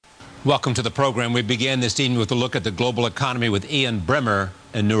Welcome to the program. We began this evening with a look at the global economy with Ian Bremmer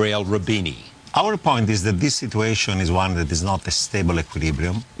and Nouriel Roubini. Our point is that this situation is one that is not a stable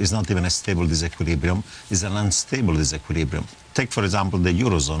equilibrium. It's not even a stable disequilibrium. It's an unstable disequilibrium. Take, for example, the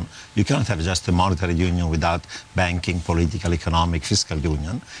Eurozone. You cannot have just a monetary union without banking, political, economic, fiscal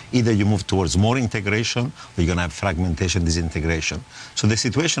union. Either you move towards more integration or you're going to have fragmentation, disintegration. So the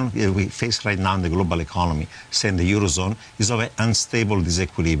situation we face right now in the global economy, say in the Eurozone, is of an unstable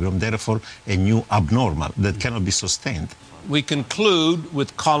disequilibrium, therefore a new abnormal that cannot be sustained. We conclude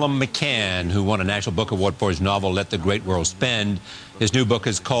with Colum McCann, who won a National Book Award for his novel, Let the Great World Spend. His new book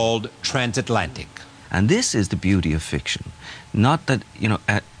is called Transatlantic. And this is the beauty of fiction. Not that,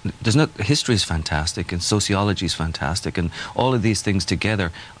 history is fantastic and sociology is fantastic and all of these things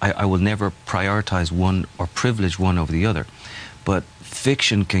together, I will never prioritize one or privilege one over the other. But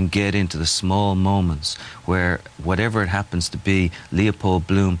fiction can get into the small moments where whatever it happens to be, Leopold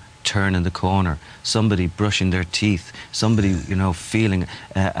Bloom turning the corner, somebody brushing their teeth, somebody, feeling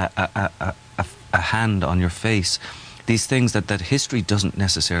a hand on your face. These things that history doesn't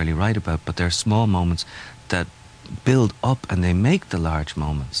necessarily write about, but they're small moments that build up and they make the large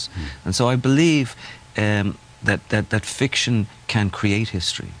moments. And so I believe that fiction can create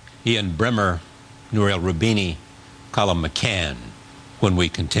history. Ian Bremmer, Nouriel Roubini, Colum McCann, when we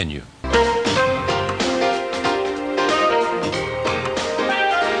continue.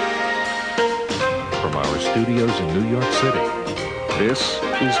 From our studios in New York City, this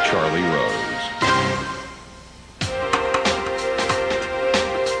is Charlie Rose.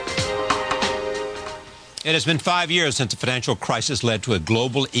 It has been 5 years since the financial crisis led to a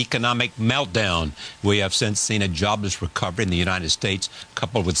global economic meltdown. We have since seen a jobless recovery in the United States,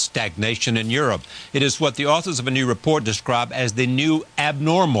 coupled with stagnation in Europe. It is what the authors of a new report describe as the new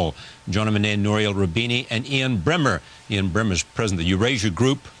abnormal. Joining me now, Nouriel Roubini and Ian Bremmer. Ian Bremmer is president of the Eurasia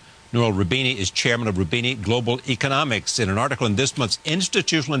Group. Nouriel Roubini is chairman of Roubini Global Economics. In an article in this month's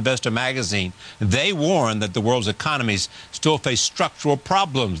Institutional Investor magazine, they warn that the world's economies still face structural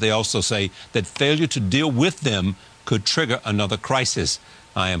problems. They also say that failure to deal with them could trigger another crisis.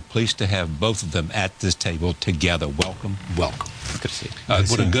 I am pleased to have both of them at this table together. Welcome, welcome. Good to see you.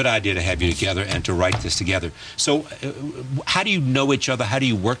 What a good idea to have you together and to write this together. So how do you know each other? How do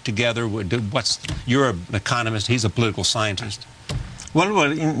you work together? You're an economist. He's a political scientist.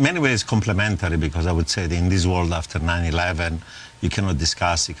 Well, in many ways complementary, because I would say that in this world after 9/11, you cannot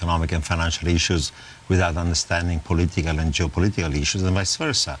discuss economic and financial issues without understanding political and geopolitical issues, and vice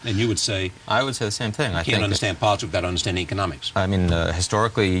versa. And you would say? I would say the same thing. You can't understand politics without understanding economics. I mean,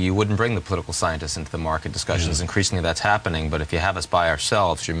 historically, you wouldn't bring the political scientists into the market discussions. Increasingly, that's happening. But if you have us by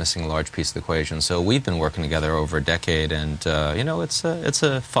ourselves, you're missing a large piece of the equation. So we've been working together over a decade, and it's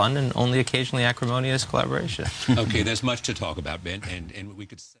a fun and only occasionally acrimonious collaboration. Okay, there's much to talk about, Ben, and we could.